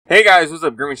Hey guys, what's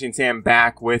up? Green Machine Sam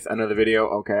back with another video.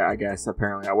 Okay, I guess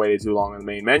apparently I waited too long on the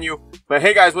main menu. But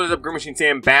hey guys, what is up? Green Machine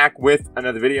Sam back with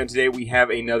another video. And today we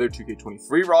have another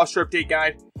 2K23 roster update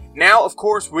guide. Now, of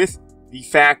course, with the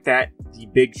fact that the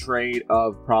big trade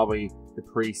of probably the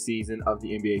preseason of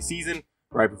the NBA season,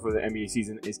 right before the NBA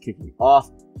season is kicking off,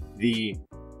 the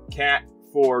Cat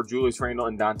for Julius Randle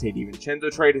and Dante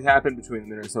DiVincenzo trade has happened between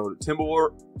the Minnesota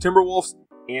Timberwolves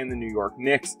and the New York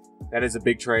Knicks. That is a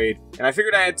big trade, and I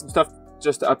figured I had some stuff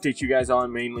just to update you guys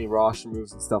on, mainly roster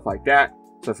moves and stuff like that.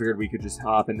 So I figured we could just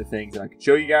hop into things and I could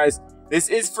show you guys. This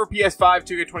is for PS5,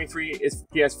 2K23 is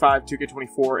PS5,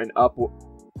 2K24, and up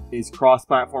is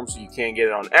cross-platform, so you can get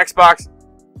it on Xbox.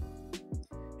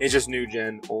 It's just new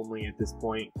gen only at this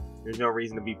point. There's no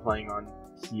reason to be playing on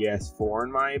PS4,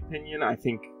 in my opinion. I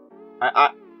think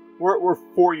we're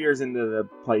 4 years into the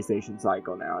PlayStation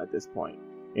cycle now at this point.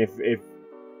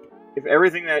 If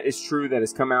everything that is true that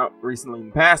has come out recently in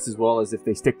the past, as well as if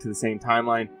they stick to the same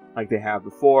timeline like they have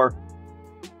before,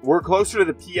 we're closer to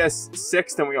the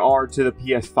PS6 than we are to the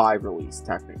PS5 release,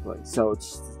 technically. So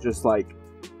it's just like,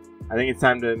 I think it's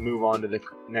time to move on to the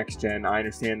next gen. I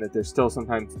understand that there's still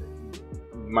sometimes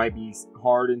might be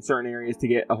hard in certain areas to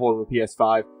get a hold of a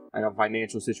PS5. I know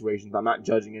financial situations. I'm not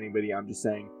judging anybody. I'm just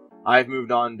saying I've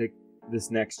moved on to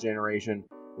this next generation,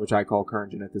 which I call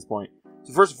current gen at this point.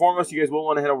 So first and foremost, you guys will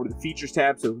want to head over to the Features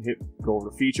tab. So go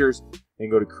over to Features, and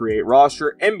go to Create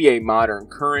Roster, NBA Modern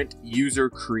Current User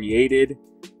Created.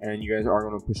 And you guys are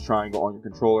going to push triangle on your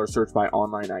controller, search by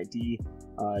Online ID.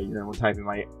 You're going to type in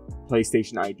my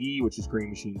PlayStation ID, which is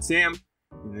Green Machine Sam.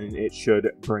 And then it should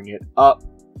bring it up.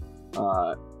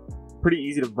 Pretty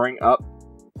easy to bring up.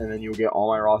 And then you'll get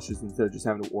all my rosters instead of just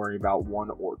having to worry about one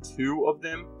or two of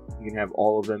them. You can have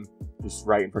all of them just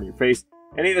right in front of your face.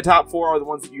 Any of the top four are the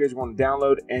ones that you guys want to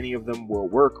download. Any of them will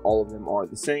work. All of them are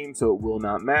the same, so it will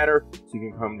not matter. So you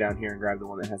can come down here and grab the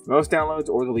one that has the most downloads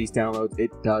or the least downloads. It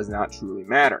does not truly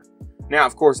matter. Now,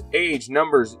 of course, age,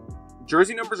 numbers,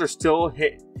 jersey numbers are still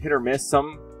hit or miss.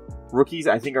 Some rookies,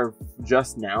 I think, are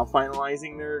just now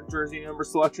finalizing their jersey number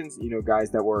selections. You know,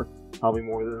 guys that were probably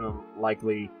more than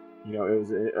likely, you know,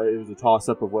 it was a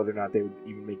toss-up of whether or not they would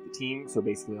even make the team. So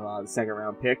basically a lot of the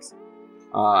second-round picks.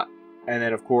 And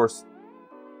then, of course,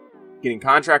 getting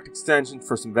contract extensions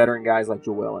for some veteran guys like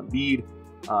Joel Embiid,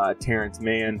 Terrence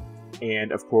Mann,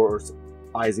 and of course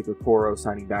Isaac Okoro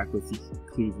signing back with the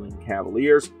Cleveland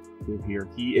Cavaliers. So here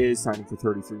he is signing for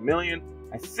 $33 million.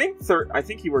 I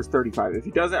think he wears 35. If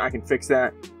he doesn't, I can fix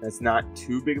that. That's not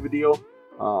too big of a deal.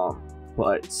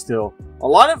 But still, a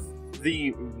lot of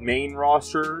the main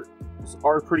roster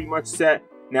are pretty much set.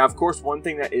 Now, of course, one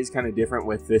thing that is kind of different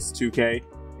with this 2K,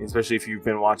 especially if you've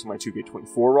been watching my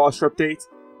 2K24 roster updates,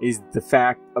 is the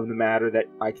fact of the matter that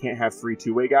I can't have free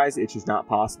two-way guys. It's just not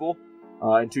possible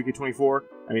in 2K24.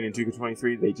 I mean, in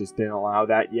 2K23, they just didn't allow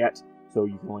that yet. So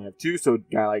you can only have two. So a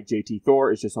guy like JT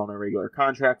Thor is just on a regular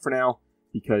contract for now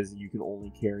because you can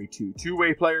only carry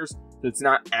two-way players. So it's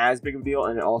not as big of a deal.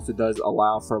 And it also does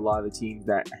allow for a lot of the teams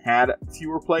that had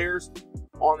fewer players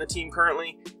on the team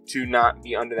currently to not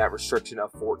be under that restriction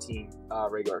of 14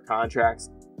 regular contracts.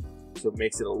 So it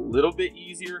makes it a little bit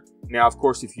easier. Now, of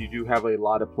course, if you do have a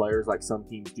lot of players like some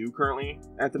teams do currently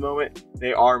at the moment,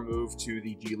 they are moved to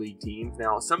the G League teams.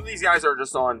 Now, some of these guys are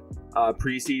just on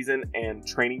preseason and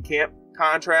training camp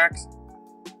contracts.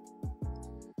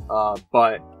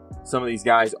 But some of these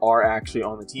guys are actually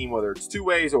on the team, whether it's two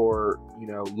ways or, you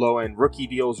know, low-end rookie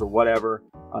deals or whatever.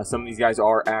 Some of these guys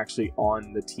are actually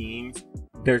on the teams.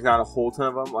 There's not a whole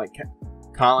ton of them. Like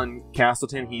Colin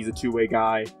Castleton, he's a two-way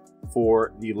guy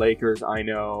for the Lakers. I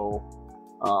know,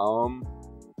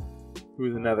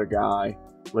 who's another guy?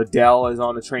 Liddell is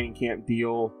on a training camp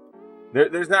deal.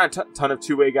 There's not a ton of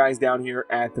two-way guys down here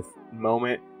at the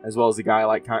moment, as well as a guy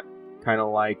like kind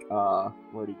of like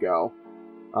where'd he go?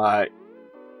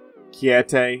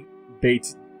 Keita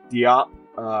Bates Diop.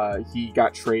 He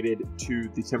got traded to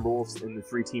the Timberwolves in the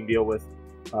 3-team deal with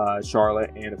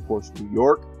Charlotte and of course New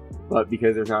York. But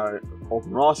because there's not an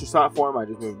open roster spot for him, I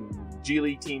just moved him to the G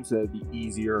League team, so that'd be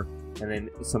easier. And then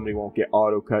somebody won't get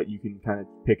auto cut. You can kind of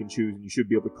pick and choose, and you should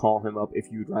be able to call him up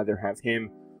if you'd rather have him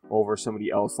over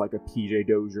somebody else like a PJ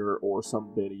Dozier or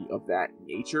somebody of that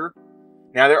nature.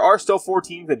 Now, there are still 4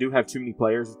 teams that do have too many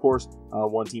players, of course.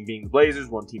 One team being the Blazers,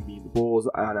 one team being the Bulls,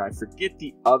 and I forget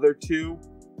the other two.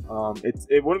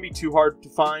 It wouldn't be too hard to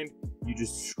find. You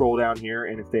just scroll down here,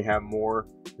 and if they have more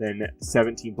than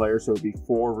 17 players, so it'd be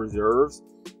 4 reserves,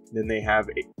 then they have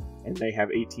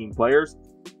 18 players,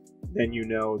 then you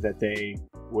know that they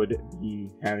would be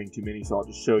having too many. So I'll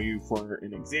just show you for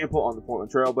an example on the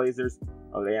Portland Trail Blazers.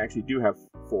 Oh, they actually do have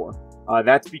 4.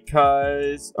 That's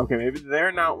because, okay, maybe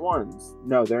they're not ones.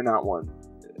 No, they're not one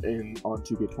on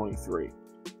 2K23.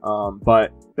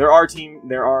 But there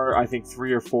are I think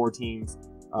 3 or 4 teams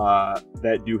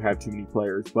that do have too many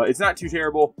players, but it's not too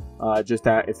terrible. Just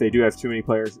that if they do have too many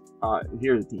players,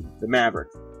 here's the team, the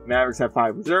Mavericks. The Mavericks have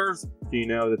 5 reserves, so you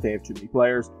know that they have too many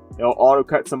players. They'll auto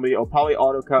cut somebody. It'll probably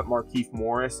auto cut Markieff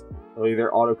Morris. They'll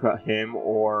either auto cut him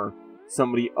or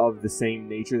somebody of the same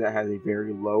nature that has a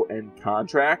very low end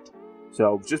contract.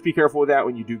 So just be careful with that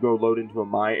when you do go load into a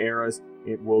My Eras.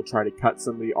 It will try to cut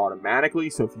somebody automatically.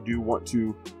 So if you do want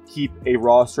to keep a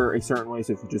roster a certain way,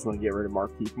 so if you just want to get rid of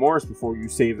Markieff Morris before you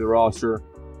save the roster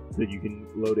so that you can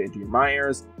load it into your My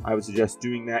Eras, I would suggest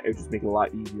doing that. It would just make it a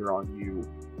lot easier on you,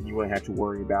 and you wouldn't have to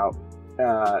worry about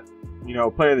a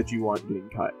player that you want getting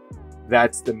cut.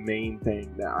 That's the main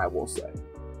thing that I will say.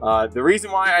 The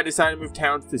reason why I decided to move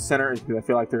Towns to center is because I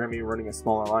feel like they're going to be running a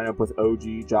smaller lineup with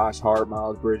OG, Josh Hart,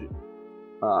 Miles Bridges,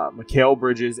 Mikal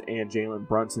Bridges, and Jalen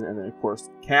Brunson, and then of course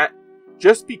Cat.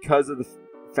 Just because of the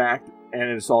fact, and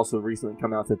it's also recently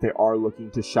come out that they are looking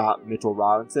to shop Mitchell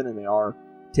Robinson, and they are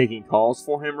taking calls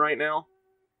for him right now.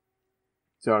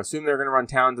 So I assume they're going to run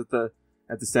Towns at the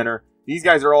center. These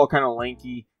guys are all kind of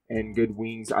lanky and good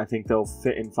wings. I think they'll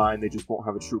fit in fine. They just won't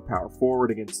have a true power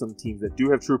forward against some teams that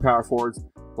do have true power forwards,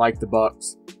 like the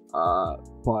Bucks.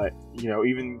 But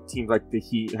even teams like the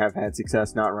Heat have had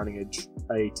success not running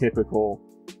a typical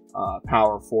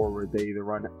power forward. They either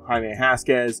run Jaime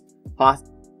Jaquez,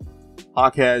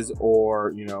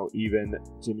 or even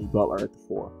Jimmy Butler at the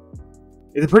 4.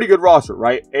 It's a pretty good roster,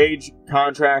 right? Age,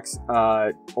 contracts,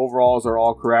 overalls are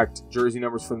all correct. Jersey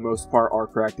numbers for the most part are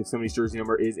correct. If somebody's jersey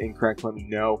number is incorrect, let me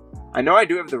know. I know I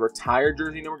do have the retired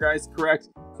jersey number guys correct.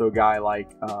 So a guy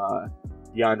like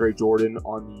DeAndre Jordan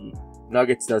on the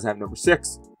Nuggets does have number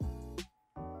 6.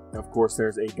 Of course,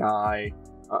 there's a guy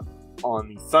on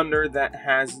the Thunder that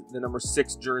has the number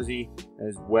 6 jersey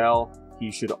as well.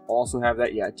 He should also have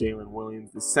that. Yeah, Jalen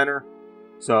Williams, the center.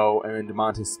 So, and then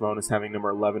Domantas Sabonis having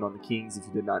number 11 on the Kings. If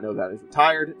you did not know, that is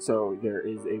retired. So there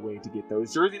is a way to get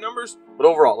those jersey numbers. But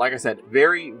overall, like I said,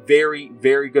 very, very,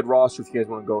 very good roster if you guys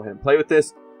want to go ahead and play with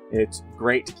this. It's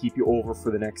great to keep you over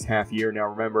for the next half year. Now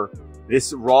remember,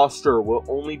 this roster will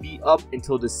only be up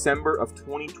until December of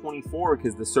 2024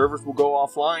 because the servers will go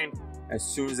offline as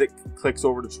soon as it clicks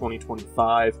over to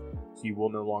 2025. So you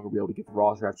will no longer be able to get the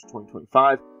roster after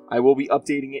 2025. I will be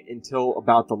updating it until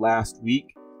about the last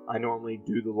week. I normally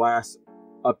do the last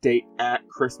update at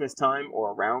Christmas time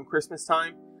or around Christmas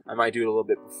time. I might do it a little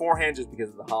bit beforehand just because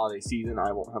of the holiday season.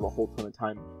 I won't have a whole ton of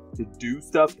time to do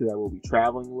stuff because I will be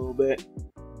traveling a little bit.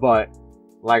 But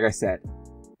like I said,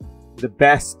 the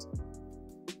best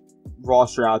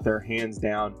roster out there, hands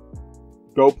down.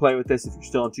 Go play with this if you're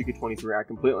still on 2K23. I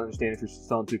completely understand if you're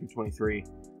still on 2K23.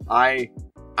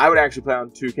 I would actually play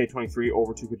on 2K23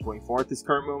 over 2K24 at this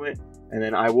current moment. And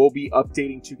then I will be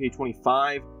updating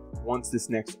 2K25 once this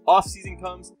next off-season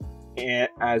comes, and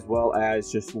as well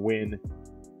as just when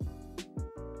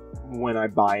I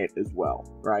buy it as well,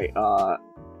 right?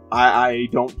 I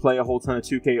don't play a whole ton of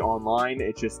 2K online.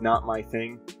 It's just not my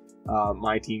thing.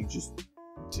 My team's just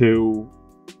too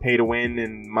pay to win,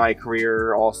 and my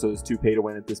career also is too pay to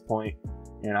win at this point.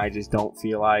 And I just don't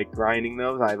feel like grinding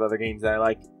those. I have other games that I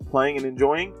like playing and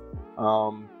enjoying.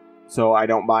 So I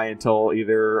don't buy until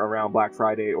either around Black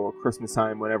Friday or Christmas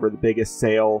time, whenever the biggest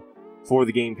sale for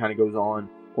the game kind of goes on,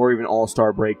 or even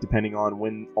All-Star Break, depending on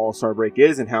when All-Star Break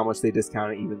is and how much they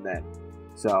discount it even then.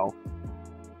 So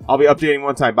I'll be updating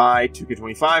once I buy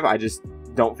 2K25. I just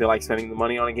don't feel like spending the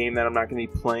money on a game that I'm not going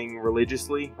to be playing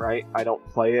religiously, right? I don't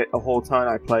play it a whole ton.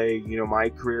 I play, my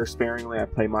career sparingly. I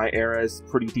play My Eras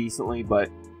pretty decently, but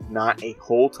not a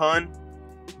whole ton.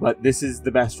 But this is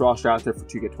the best roster out there for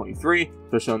 2K23,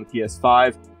 especially on the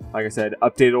PS5. Like I said,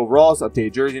 updated overalls,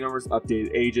 updated jersey numbers,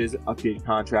 updated ages, updated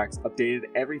contracts, updated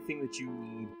everything that you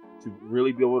need to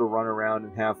really be able to run around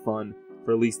and have fun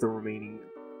for at least the remaining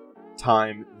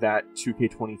time that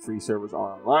 2K23 servers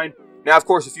are online. Now, of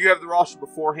course, if you have the roster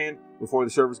beforehand, before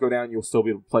the servers go down, you'll still be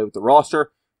able to play with the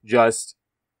roster. Just,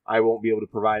 I won't be able to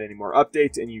provide any more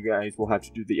updates, and you guys will have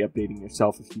to do the updating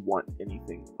yourself if you want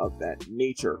anything of that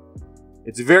nature.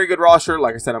 It's a very good roster.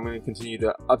 Like I said, I'm going to continue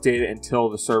to update it until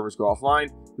the servers go offline.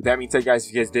 With that being said, guys,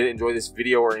 if you guys did enjoy this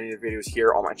video or any of the videos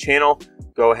here on my channel,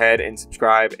 go ahead and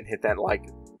subscribe and hit that like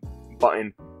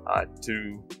button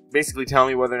to basically tell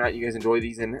me whether or not you guys enjoy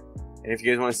these and if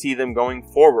you guys want to see them going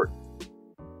forward.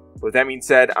 With that being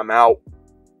said, I'm out.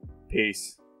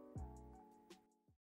 Peace.